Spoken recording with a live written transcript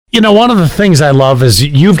You know, one of the things I love is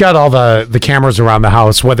you've got all the cameras around the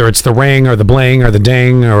house, whether it's the Ring or the Bling or the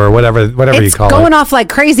Ding or whatever you call it. It's going off like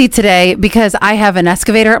crazy today because I have an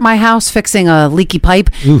excavator at my house fixing a leaky pipe,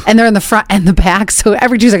 and they're in the front and the back. So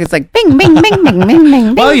every 2 seconds, it's like bing, bing, bing, bing, bing,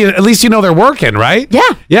 bing. Well, at least you know they're working, right? Yeah.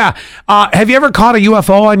 Yeah. Have you ever caught a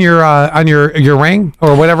UFO on your Ring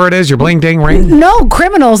or whatever it is, your Bling Ding Ring? No,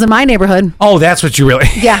 criminals in my neighborhood. Oh, that's what you really...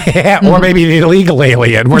 Yeah. Or maybe an illegal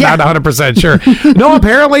alien. We're not 100% sure. No,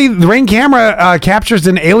 apparently the Ring camera captures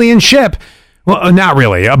an alien ship. Well, not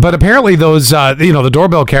really, but apparently those, the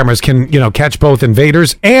doorbell cameras can, catch both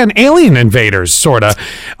invaders and alien invaders, sort of.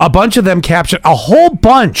 A bunch of them captured, a whole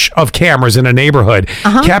bunch of cameras in a neighborhood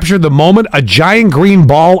captured the moment a giant green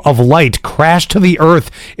ball of light crashed to the earth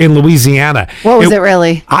in Louisiana. What was it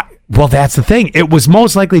really? Well, that's the thing. It was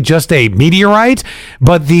most likely just a meteorite,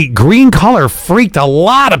 but the green color freaked a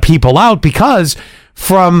lot of people out because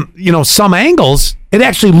from, some angles, it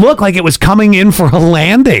actually looked like it was coming in for a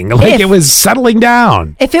landing, like it was settling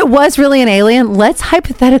down. If it was really an alien, let's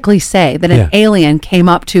hypothetically say that an alien came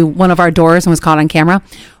up to one of our doors and was caught on camera.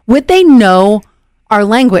 Would they know our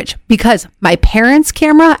language? Because my parents'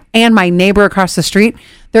 camera and my neighbor across the street,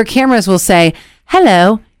 their cameras will say,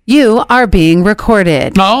 "Hello, you are being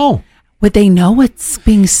recorded." Oh. Would they know what's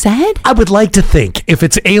being said? I would like to think if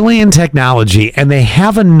it's alien technology and they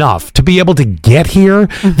have enough to be able to get here,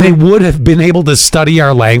 they would have been able to study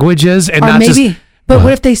our languages and not just... But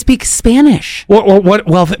what if they speak Spanish? Well,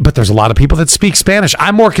 but there's a lot of people that speak Spanish.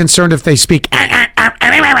 I'm more concerned if they speak... then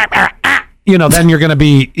you're going to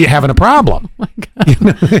be having a problem. Oh my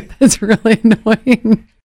God. That's really annoying.